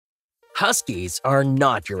Huskies are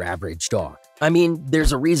not your average dog. I mean,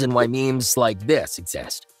 there's a reason why memes like this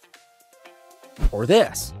exist. Or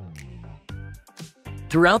this.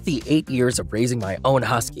 Throughout the 8 years of raising my own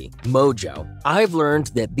husky, Mojo, I've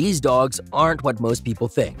learned that these dogs aren't what most people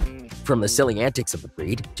think. From the silly antics of the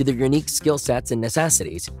breed to their unique skill sets and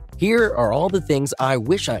necessities, here are all the things I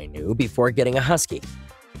wish I knew before getting a husky.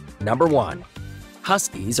 Number 1.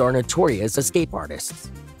 Huskies are notorious escape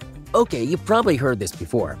artists. Okay, you've probably heard this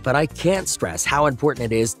before, but I can't stress how important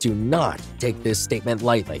it is to not take this statement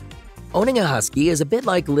lightly. Owning a husky is a bit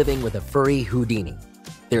like living with a furry Houdini.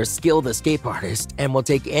 They're skilled escape artists and will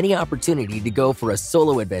take any opportunity to go for a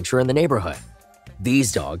solo adventure in the neighborhood.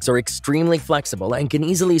 These dogs are extremely flexible and can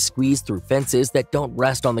easily squeeze through fences that don't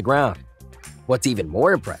rest on the ground. What's even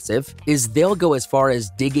more impressive is they'll go as far as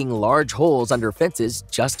digging large holes under fences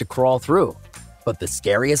just to crawl through. But the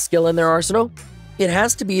scariest skill in their arsenal? It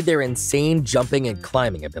has to be their insane jumping and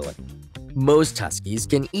climbing ability. Most huskies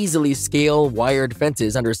can easily scale wired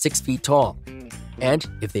fences under 6 feet tall. And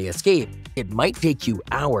if they escape, it might take you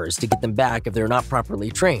hours to get them back if they're not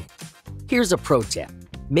properly trained. Here's a pro tip.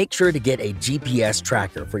 Make sure to get a GPS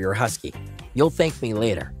tracker for your husky. You'll thank me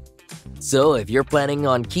later. So if you're planning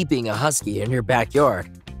on keeping a husky in your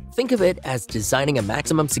backyard, think of it as designing a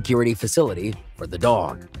maximum security facility for the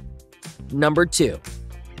dog. Number 2.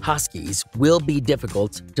 Huskies will be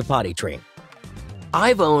difficult to potty train.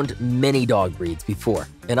 I've owned many dog breeds before,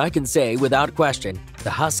 and I can say without question, the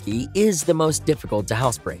husky is the most difficult to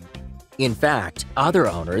housebreak. In fact, other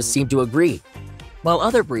owners seem to agree. While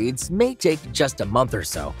other breeds may take just a month or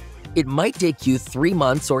so, it might take you 3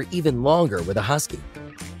 months or even longer with a husky.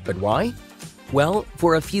 But why? Well,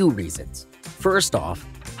 for a few reasons. First off,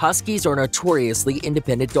 huskies are notoriously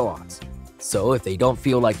independent dogs. So if they don't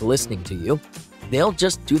feel like listening to you, they'll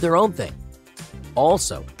just do their own thing.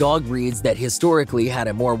 Also, dog breeds that historically had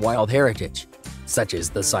a more wild heritage, such as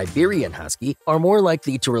the Siberian Husky, are more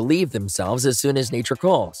likely to relieve themselves as soon as nature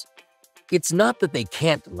calls. It's not that they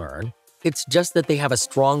can't learn, it's just that they have a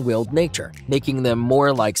strong-willed nature, making them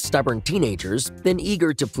more like stubborn teenagers than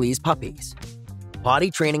eager to please puppies.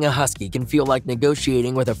 Potty training a husky can feel like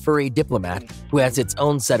negotiating with a furry diplomat who has its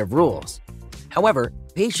own set of rules. However,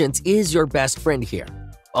 patience is your best friend here,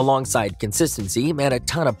 alongside consistency and a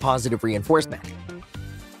ton of positive reinforcement.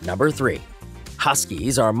 Number 3.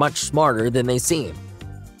 Huskies are much smarter than they seem.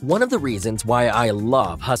 One of the reasons why I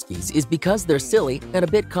love huskies is because they're silly and a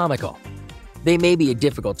bit comical. They may be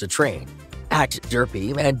difficult to train, act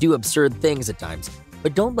derpy, and do absurd things at times,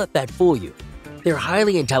 but don't let that fool you. They're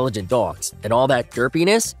highly intelligent dogs, and all that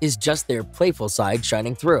derpiness is just their playful side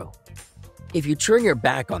shining through. If you turn your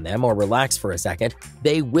back on them or relax for a second,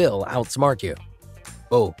 they will outsmart you.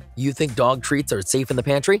 Oh, you think dog treats are safe in the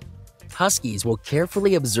pantry? Huskies will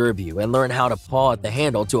carefully observe you and learn how to paw at the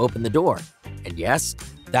handle to open the door. And yes,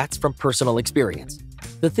 that's from personal experience.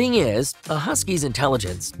 The thing is, a husky's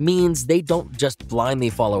intelligence means they don't just blindly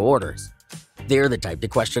follow orders. They're the type to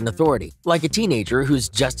question authority, like a teenager who's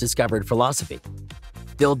just discovered philosophy.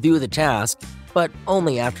 They'll do the task, but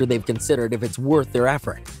only after they've considered if it's worth their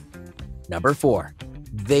effort. Number 4.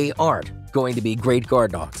 They aren't going to be great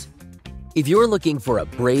guard dogs. If you're looking for a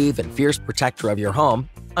brave and fierce protector of your home,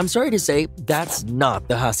 I'm sorry to say that's not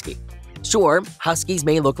the husky. Sure, huskies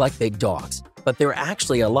may look like big dogs, but they're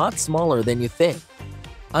actually a lot smaller than you think.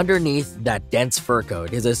 Underneath that dense fur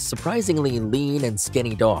coat is a surprisingly lean and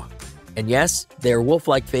skinny dog. And yes, their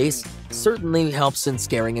wolf-like face certainly helps in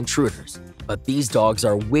scaring intruders, but these dogs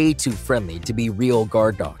are way too friendly to be real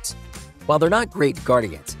guard dogs. While they're not great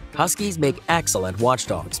guardians, huskies make excellent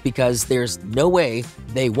watchdogs because there's no way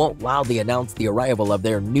they won't loudly announce the arrival of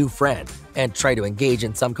their new friend and try to engage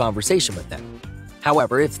in some conversation with them.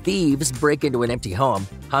 However, if thieves break into an empty home,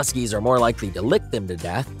 huskies are more likely to lick them to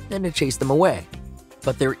death than to chase them away.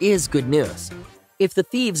 But there is good news. If the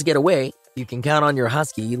thieves get away, you can count on your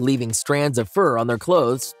husky leaving strands of fur on their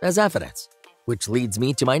clothes as evidence. Which leads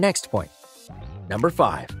me to my next point. Number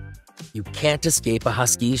 5. You can't escape a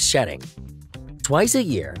husky's shedding. Twice a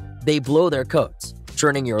year, they blow their coats,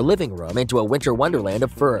 turning your living room into a winter wonderland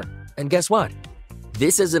of fur. And guess what?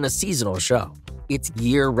 This isn't a seasonal show. It's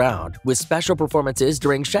year-round, with special performances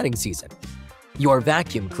during shedding season. Your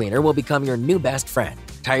vacuum cleaner will become your new best friend,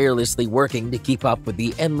 tirelessly working to keep up with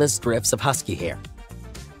the endless drifts of husky hair.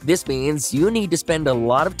 This means you need to spend a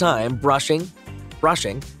lot of time brushing,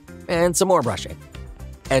 and some more brushing.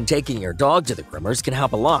 And taking your dog to the groomers can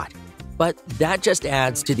help a lot, but that just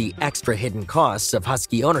adds to the extra hidden costs of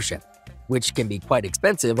husky ownership, which can be quite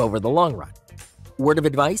expensive over the long run. Word of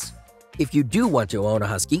advice? If you do want to own a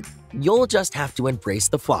husky, you'll just have to embrace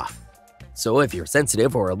the fluff. So if you're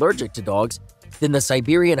sensitive or allergic to dogs, then the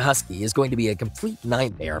Siberian Husky is going to be a complete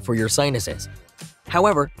nightmare for your sinuses.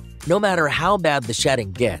 However, no matter how bad the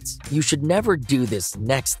shedding gets, you should never do this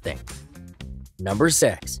next thing. Number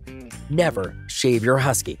 6. Never shave your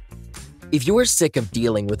husky. If you're sick of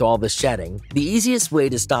dealing with all the shedding, the easiest way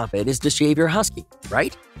to stop it is to shave your husky,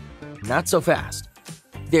 right? Not so fast.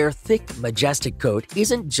 Their thick, majestic coat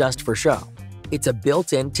isn't just for show. It's a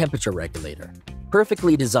built-in temperature regulator,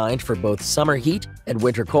 perfectly designed for both summer heat and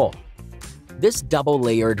winter cold. This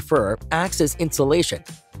double-layered fur acts as insulation,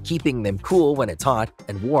 keeping them cool when it's hot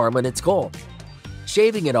and warm when it's cold.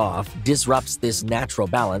 Shaving it off disrupts this natural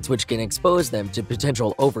balance, which can expose them to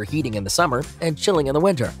potential overheating in the summer and chilling in the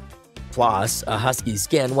winter. Plus, a husky's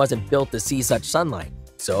skin wasn't built to see such sunlight,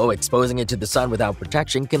 so exposing it to the sun without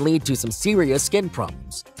protection can lead to some serious skin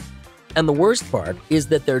problems. And the worst part is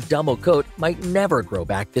that their double coat might never grow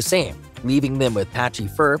back the same, leaving them with patchy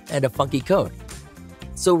fur and a funky coat.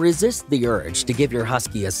 So resist the urge to give your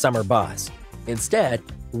husky a summer buzz. Instead,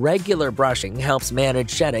 regular brushing helps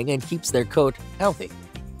manage shedding and keeps their coat healthy.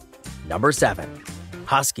 Number 7.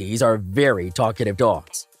 Huskies are very talkative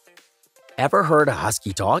dogs. Ever heard a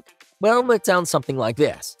husky talk? Well, it sounds something like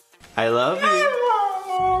this. I love you.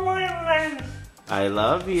 I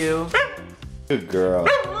love you. Good girl.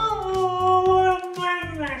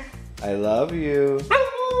 I love you.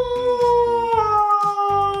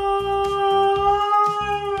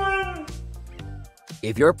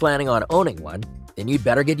 If you're planning on owning one, then you'd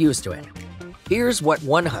better get used to it. Here's what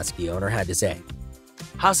one husky owner had to say.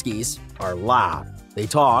 Huskies are loud. They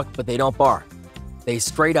talk, but they don't bark. They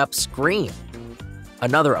straight up scream.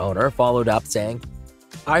 Another owner followed up saying,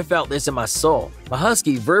 I felt this in my soul. My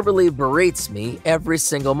husky verbally berates me every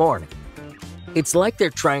single morning. It's like they're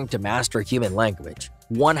trying to master human language,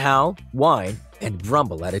 one howl, whine, and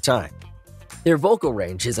grumble at a time. Their vocal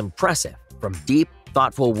range is impressive, from deep,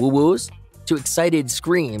 thoughtful woo-woos to excited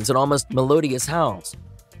screams and almost melodious howls.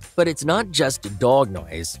 But it's not just dog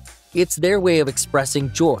noise. It's their way of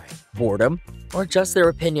expressing joy, boredom, or just their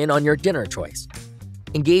opinion on your dinner choice.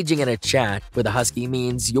 Engaging in a chat with a husky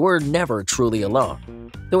means you're never truly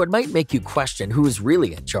alone, though it might make you question who's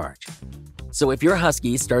really in charge. So if your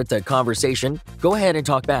husky starts a conversation, go ahead and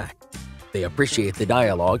talk back. They appreciate the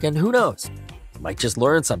dialogue, and who knows, you might just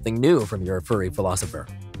learn something new from your furry philosopher.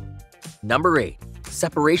 Number 8.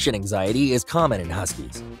 Separation anxiety is common in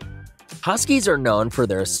huskies. Huskies are known for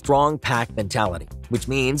their strong pack mentality, which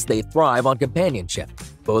means they thrive on companionship,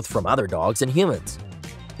 both from other dogs and humans.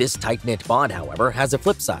 This tight-knit bond, however, has a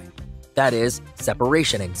flip side. That is,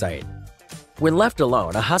 separation anxiety. When left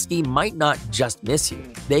alone, a husky might not just miss you.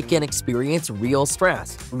 They can experience real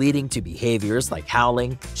stress, leading to behaviors like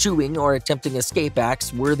howling, chewing, or attempting escape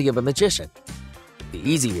acts worthy of a magician. The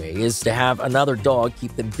easy way is to have another dog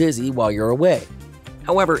keep them busy while you're away.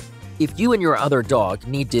 However, if you and your other dog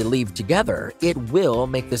need to leave together, it will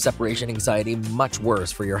make the separation anxiety much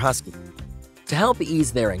worse for your husky. To help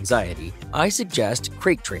ease their anxiety, I suggest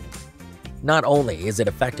crate training. Not only is it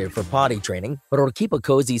effective for potty training, but it'll keep a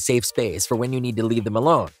cozy, safe space for when you need to leave them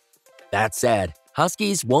alone. That said,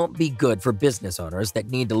 huskies won't be good for business owners that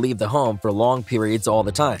need to leave the home for long periods all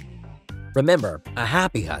the time. Remember, a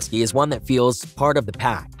happy husky is one that feels part of the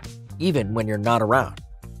pack, even when you're not around.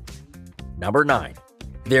 Number 9.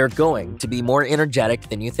 They're going to be more energetic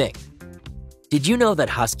than you think. Did you know that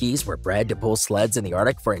huskies were bred to pull sleds in the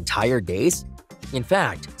Arctic for entire days? In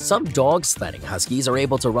fact, some dog-sledding huskies are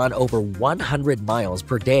able to run over 100 miles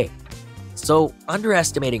per day. So,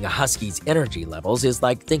 underestimating a husky's energy levels is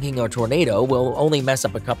like thinking a tornado will only mess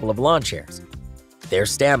up a couple of lawn chairs. Their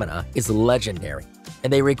stamina is legendary,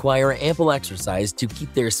 and they require ample exercise to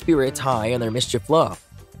keep their spirits high and their mischief low.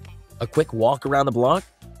 A quick walk around the block?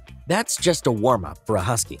 That's just a warm-up for a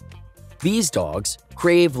husky. These dogs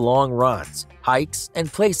crave long runs, hikes,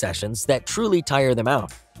 and play sessions that truly tire them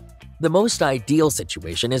out. The most ideal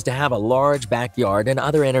situation is to have a large backyard and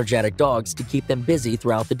other energetic dogs to keep them busy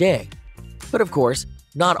throughout the day. But of course,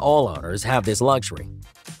 not all owners have this luxury.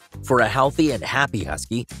 For a healthy and happy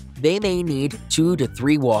husky, they may need 2 to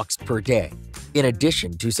 3 walks per day, in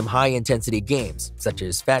addition to some high-intensity games such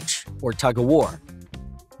as fetch or tug-of-war.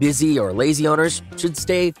 Busy or lazy owners should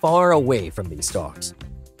stay far away from these dogs.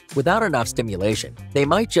 Without enough stimulation, they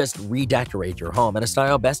might just redecorate your home in a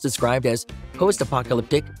style best described as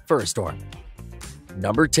post-apocalyptic fur storm.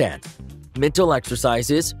 Number 10. Mental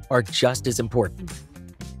exercises are just as important.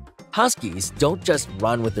 Huskies don't just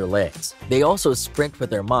run with their legs, they also sprint with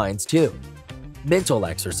their minds too. Mental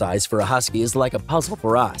exercise for a husky is like a puzzle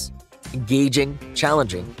for us, engaging,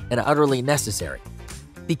 challenging, and utterly necessary.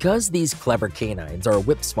 Because these clever canines are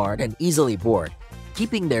whip-smart and easily bored,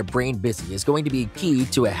 keeping their brain busy is going to be key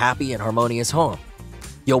to a happy and harmonious home.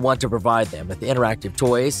 You'll want to provide them with interactive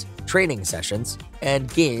toys, training sessions,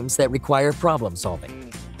 and games that require problem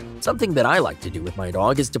solving. Something that I like to do with my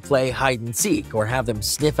dog is to play hide and seek or have them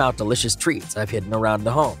sniff out delicious treats I've hidden around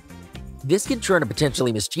the home. This can turn a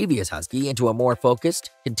potentially mischievous husky into a more focused,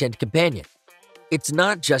 content companion. It's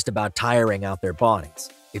not just about tiring out their bodies,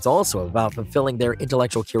 it's also about fulfilling their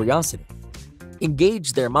intellectual curiosity.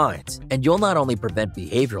 Engage their minds, and you'll not only prevent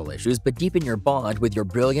behavioral issues but deepen your bond with your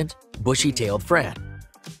brilliant, bushy-tailed friend.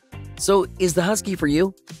 So, is the husky for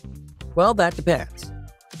you? Well, that depends.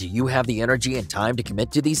 Do you have the energy and time to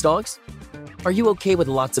commit to these dogs? Are you okay with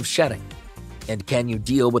lots of shedding? And can you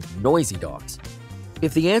deal with noisy dogs?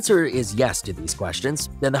 If the answer is yes to these questions,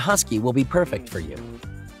 then the husky will be perfect for you.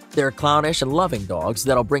 They're clownish and loving dogs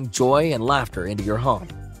that'll bring joy and laughter into your home.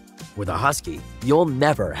 With a husky, you'll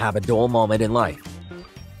never have a dull moment in life.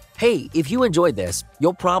 Hey, if you enjoyed this,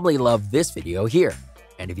 you'll probably love this video here.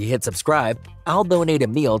 And if you hit subscribe, I'll donate a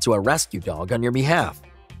meal to a rescue dog on your behalf.